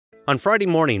On Friday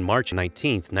morning, March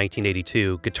 19,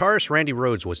 1982, guitarist Randy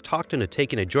Rhoads was talked into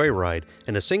taking a joyride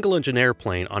in a single-engine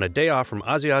airplane on a day off from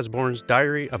Ozzy Osbourne's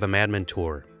Diary of a Madman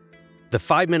tour. The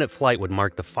 5-minute flight would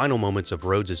mark the final moments of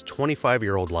Rhoads'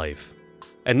 25-year-old life.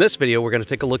 In this video, we're going to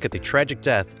take a look at the tragic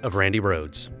death of Randy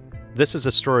Rhoads. This is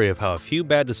a story of how a few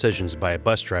bad decisions by a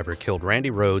bus driver killed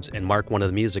Randy Rhoads and marked one of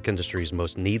the music industry's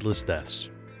most needless deaths.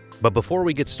 But before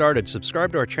we get started,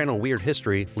 subscribe to our channel Weird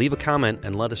History, leave a comment,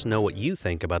 and let us know what you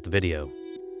think about the video.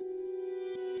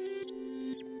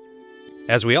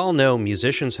 As we all know,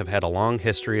 musicians have had a long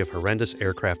history of horrendous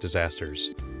aircraft disasters.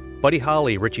 Buddy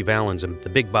Holly, Ritchie Valens, and the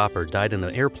Big Bopper died in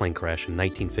an airplane crash in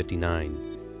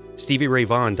 1959. Stevie Ray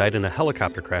Vaughan died in a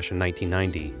helicopter crash in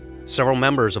 1990. Several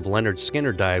members of Lynyrd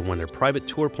Skynyrd died when their private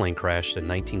tour plane crashed in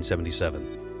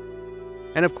 1977.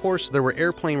 And of course, there were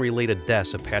airplane-related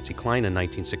deaths of Patsy Cline in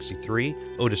 1963,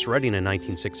 Otis Redding in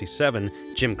 1967,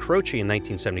 Jim Croce in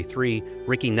 1973,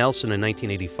 Ricky Nelson in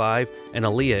 1985, and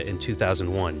Aaliyah in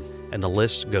 2001, and the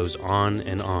list goes on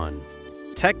and on.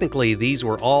 Technically, these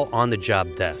were all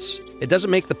on-the-job deaths. It doesn't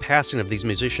make the passing of these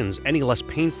musicians any less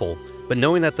painful, but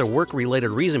knowing that their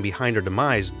work-related reason behind their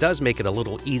demise does make it a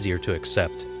little easier to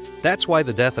accept. That's why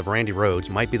the death of Randy Rhoads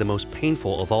might be the most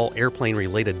painful of all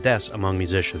airplane-related deaths among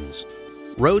musicians.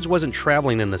 Rhoads wasn't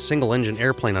traveling in the single-engine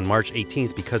airplane on March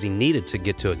 18th because he needed to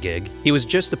get to a gig. He was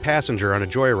just a passenger on a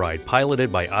joyride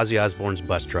piloted by Ozzy Osbourne's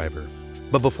bus driver.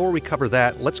 But before we cover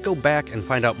that, let's go back and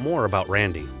find out more about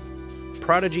Randy.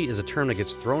 Prodigy is a term that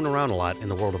gets thrown around a lot in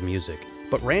the world of music,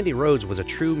 but Randy Rhoads was a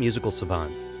true musical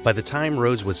savant. By the time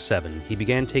Rhoads was 7, he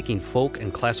began taking folk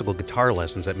and classical guitar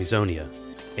lessons at Musonia,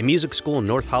 a music school in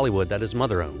North Hollywood that his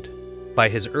mother owned. By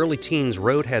his early teens,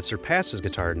 Rhoads had surpassed his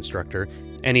guitar instructor,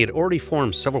 and he had already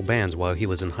formed several bands while he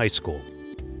was in high school.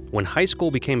 When high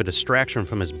school became a distraction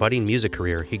from his budding music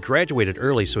career, he graduated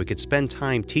early so he could spend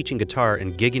time teaching guitar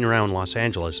and gigging around Los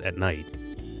Angeles at night.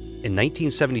 In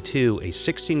 1972, a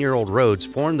 16-year-old Rhoads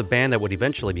formed the band that would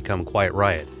eventually become Quiet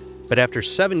Riot. But after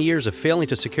 7 years of failing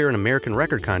to secure an American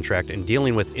record contract and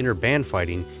dealing with inner band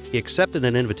fighting, he accepted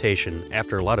an invitation,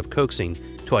 after a lot of coaxing,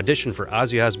 to audition for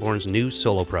Ozzy Osbourne's new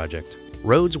solo project.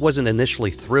 Rhoads wasn't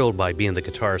initially thrilled by being the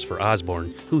guitarist for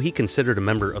Osbourne, who he considered a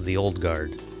member of the old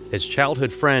guard. His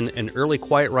childhood friend and early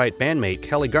Quiet Riot bandmate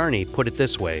Kelly Garney put it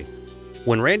this way: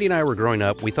 "When Randy and I were growing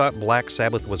up, we thought Black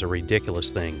Sabbath was a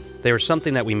ridiculous thing. They were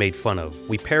something that we made fun of.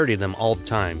 We parodied them all the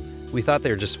time. We thought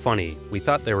they were just funny. We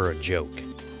thought they were a joke."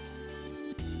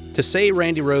 To say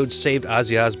Randy Rhoads saved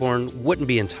Ozzy Osbourne wouldn't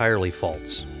be entirely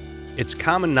false. It's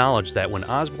common knowledge that when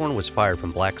Osbourne was fired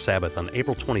from Black Sabbath on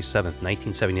April 27,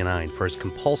 1979 for his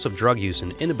compulsive drug use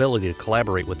and inability to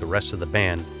collaborate with the rest of the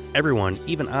band, everyone,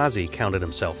 even Ozzy, counted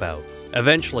himself out.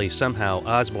 Eventually, somehow,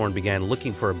 Osbourne began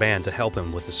looking for a band to help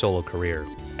him with a solo career.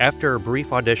 After a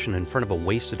brief audition in front of a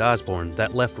wasted Osbourne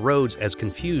that left Rhoads as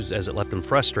confused as it left him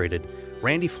frustrated,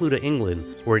 Randy flew to England,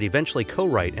 where he'd eventually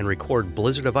co-write and record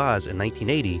Blizzard of Oz in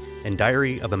 1980 and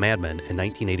Diary of a Madman in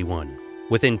 1981.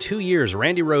 Within 2 years,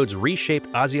 Randy Rhoads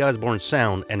reshaped Ozzy Osbourne's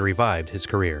sound and revived his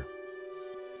career.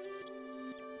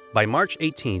 By March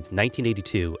 18,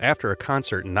 1982, after a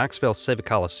concert in Knoxville Civic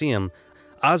Coliseum,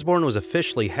 Osbourne was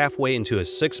officially halfway into his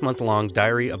 6-month-long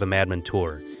Diary of a Madman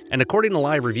tour, and according to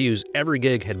live reviews, every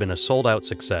gig had been a sold-out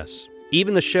success.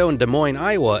 Even the show in Des Moines,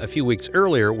 Iowa a few weeks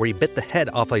earlier, where he bit the head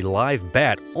off a live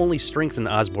bat, only strengthened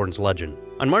Osbourne's legend.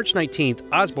 On March 19th,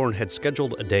 Osbourne had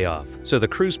scheduled a day off, so the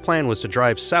crew's plan was to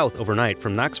drive south overnight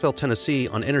from Knoxville, Tennessee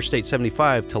on Interstate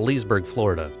 75 to Leesburg,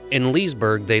 Florida. In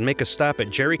Leesburg, they'd make a stop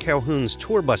at Jerry Calhoun's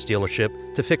tour bus dealership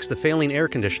to fix the failing air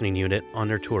conditioning unit on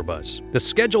their tour bus. The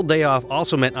scheduled day off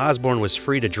also meant Osbourne was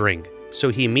free to drink, so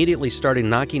he immediately started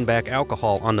knocking back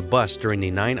alcohol on the bus during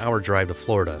the 9-hour drive to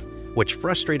Florida, which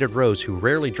frustrated Rhoads, who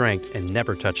rarely drank and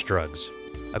never touched drugs.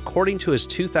 According to his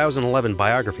 2011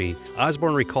 biography,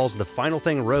 Osbourne recalls the final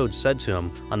thing Rhoads said to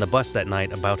him on the bus that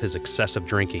night about his excessive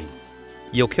drinking: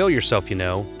 "You'll kill yourself, you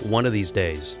know, one of these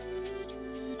days."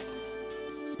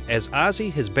 As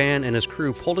Ozzy, his band, and his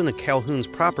crew pulled into Calhoun's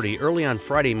property early on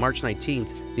Friday, March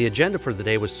 19th, the agenda for the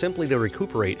day was simply to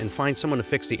recuperate and find someone to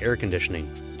fix the air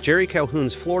conditioning. Jerry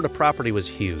Calhoun's Florida property was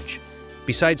huge.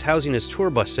 Besides housing his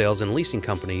tour bus sales and leasing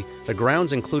company, the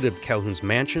grounds included Calhoun's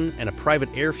mansion and a private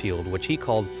airfield, which he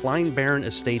called Flying Baron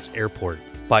Estates Airport.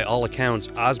 By all accounts,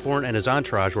 Osbourne and his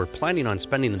entourage were planning on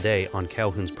spending the day on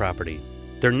Calhoun's property.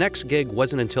 Their next gig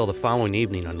wasn't until the following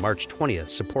evening on March 20th,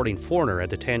 supporting Foreigner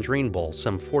at the Tangerine Bowl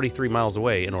some 43 miles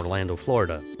away in Orlando,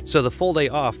 Florida. So the full day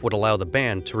off would allow the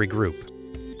band to regroup.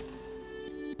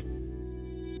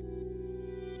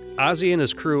 Ozzy and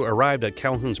his crew arrived at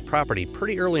Calhoun's property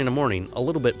pretty early in the morning, a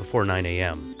little bit before 9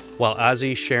 a.m. While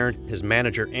Ozzy, Sharon, his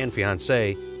manager, and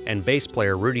fiancée and bass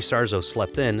player Rudy Sarzo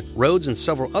slept in, Rhoads and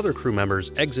several other crew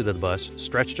members exited the bus,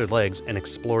 stretched their legs, and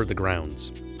explored the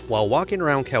grounds. While walking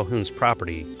around Calhoun's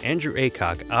property, Andrew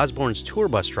Aycock, Osbourne's tour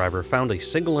bus driver, found a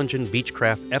single-engine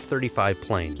Beechcraft F-35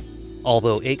 plane.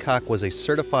 Although Aycock was a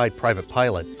certified private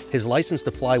pilot, his license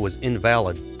to fly was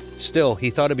invalid. Still, he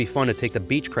thought it'd be fun to take the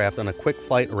Beechcraft on a quick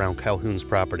flight around Calhoun's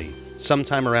property.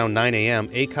 Sometime around 9 a.m.,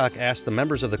 Aycock asked the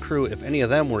members of the crew if any of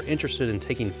them were interested in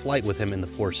taking flight with him in the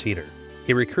four-seater.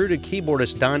 He recruited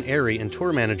keyboardist Don Airy and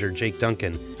tour manager Jake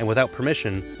Duncan, and without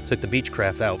permission, took the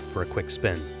Beechcraft out for a quick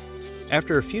spin.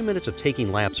 After a few minutes of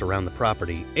taking laps around the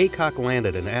property, Aycock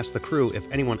landed and asked the crew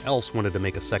if anyone else wanted to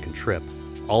make a second trip.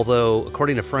 Although,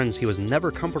 according to friends, he was never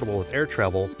comfortable with air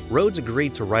travel, Rhoads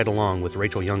agreed to ride along with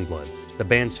Rachel Youngblood, the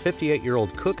band's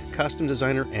 58-year-old cook, costume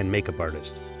designer, and makeup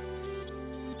artist.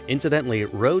 Incidentally,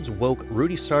 Rhoads woke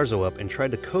Rudy Sarzo up and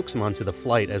tried to coax him onto the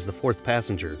flight as the fourth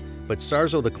passenger, but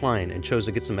Sarzo declined and chose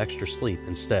to get some extra sleep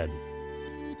instead.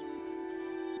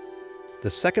 The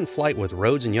second flight with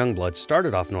Rhoads and Youngblood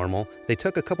started off normal. They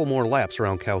took a couple more laps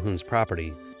around Calhoun's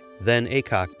property. Then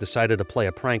Aycock decided to play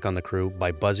a prank on the crew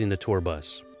by buzzing the tour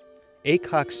bus.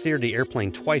 Aycock steered the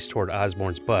airplane twice toward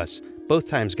Osbourne's bus, both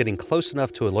times getting close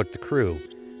enough to alert the crew,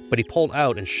 but he pulled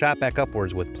out and shot back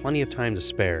upwards with plenty of time to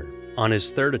spare. On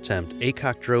his third attempt,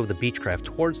 Aycock drove the Beechcraft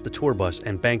towards the tour bus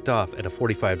and banked off at a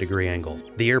 45-degree angle.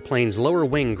 The airplane's lower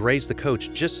wing grazed the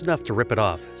coach just enough to rip it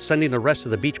off, sending the rest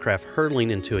of the Beechcraft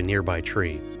hurtling into a nearby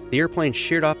tree. The airplane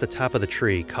sheared off the top of the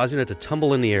tree, causing it to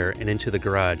tumble in the air and into the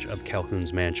garage of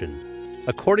Calhoun's mansion.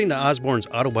 According to Osbourne's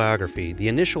autobiography, the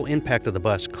initial impact of the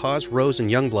bus caused Rhoads and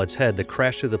Youngblood's head to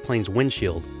crash through the plane's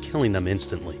windshield, killing them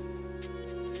instantly.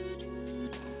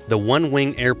 The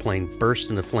one-wing airplane burst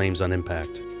into flames on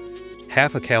impact.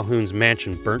 Half of Calhoun's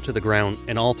mansion burnt to the ground,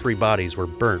 and all three bodies were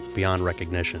burnt beyond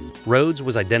recognition. Rhoads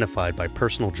was identified by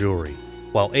personal jewelry,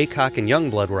 while Aycock and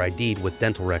Youngblood were ID'd with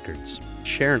dental records.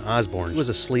 Sharon Osbourne was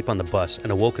asleep on the bus and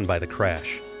awoken by the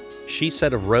crash. She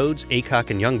said of Rhoads, Aycock,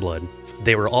 and Youngblood,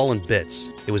 "They were all in bits.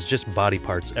 It was just body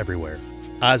parts everywhere."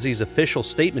 Ozzy's official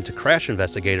statement to crash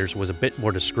investigators was a bit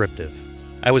more descriptive.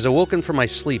 "I was awoken from my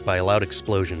sleep by a loud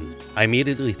explosion. I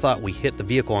immediately thought we hit the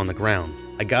vehicle on the ground.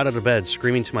 I got out of bed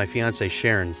screaming to my fiancée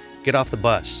Sharon, 'Get off the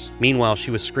bus.' Meanwhile,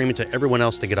 she was screaming to everyone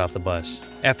else to get off the bus.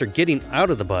 After getting out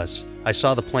of the bus, I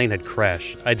saw the plane had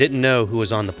crashed. I didn't know who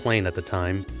was on the plane at the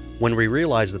time. When we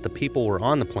realized that the people were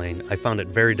on the plane, I found it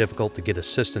very difficult to get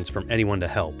assistance from anyone to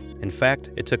help. In fact,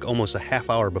 it took almost a half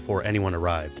hour before anyone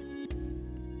arrived."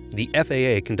 The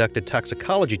FAA conducted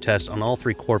toxicology tests on all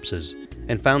three corpses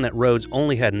and found that Rhoads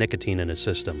only had nicotine in his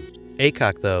system.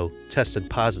 Aycock, though, tested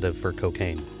positive for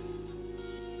cocaine.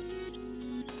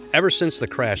 Ever since the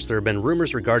crash, there have been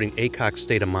rumors regarding Aycock's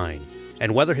state of mind,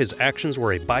 and whether his actions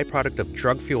were a byproduct of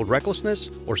drug-fueled recklessness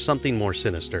or something more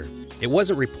sinister. It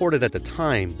wasn't reported at the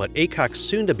time, but Aycock's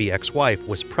soon-to-be ex-wife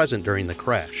was present during the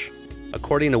crash.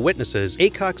 According to witnesses,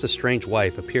 Aycock's estranged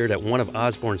wife appeared at one of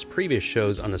Osbourne's previous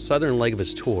shows on the southern leg of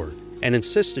his tour and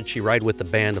insisted she ride with the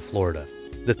band to Florida.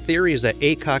 The theory is that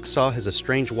Aycock saw his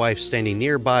estranged wife standing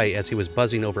nearby as he was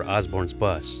buzzing over Osbourne's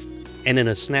bus, and in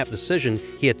a snap decision,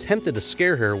 he attempted to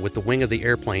scare her with the wing of the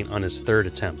airplane on his third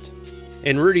attempt.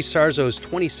 In Rudy Sarzo's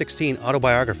 2016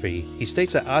 autobiography, he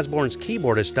states that Osbourne's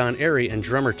keyboardist Don Airy and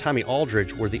drummer Tommy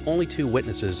Aldridge were the only two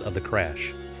witnesses of the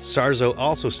crash. Sarzo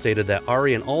also stated that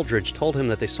Airy and Aldridge told him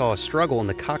that they saw a struggle in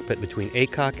the cockpit between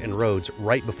Aycock and Rhoads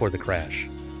right before the crash.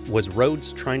 Was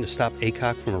Rhoads trying to stop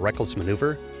Aycock from a reckless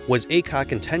maneuver? Was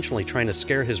Aycock intentionally trying to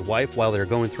scare his wife while they were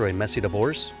going through a messy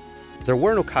divorce? There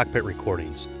were no cockpit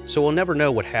recordings, so we'll never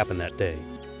know what happened that day.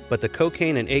 But the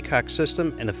cocaine in Aycock's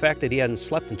system and the fact that he hadn't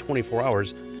slept in 24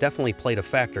 hours definitely played a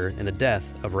factor in the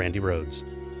death of Randy Rhoads.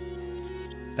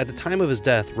 At the time of his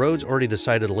death, Rhoads already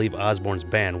decided to leave Osbourne's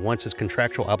band once his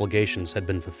contractual obligations had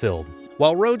been fulfilled.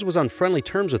 While Rhoads was on friendly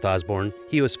terms with Osbourne,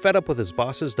 he was fed up with his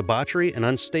boss's debauchery and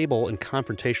unstable and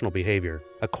confrontational behavior.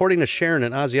 According to Sharon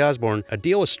and Ozzy Osbourne, a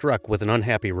deal was struck with an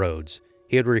unhappy Rhoads.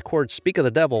 He would record "Speak of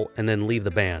the Devil" and then leave the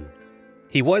band.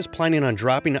 He was planning on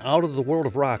dropping out of the world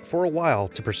of rock for a while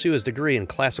to pursue his degree in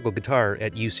classical guitar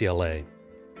at UCLA.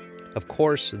 Of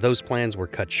course, those plans were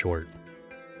cut short.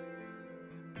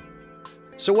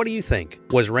 So what do you think?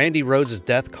 Was Randy Rhoads'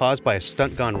 death caused by a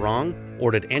stunt gone wrong,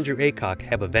 or did Andrew Aycock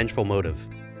have a vengeful motive?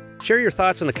 Share your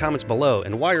thoughts in the comments below,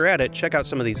 and while you're at it, check out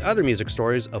some of these other music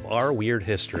stories of our weird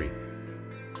history.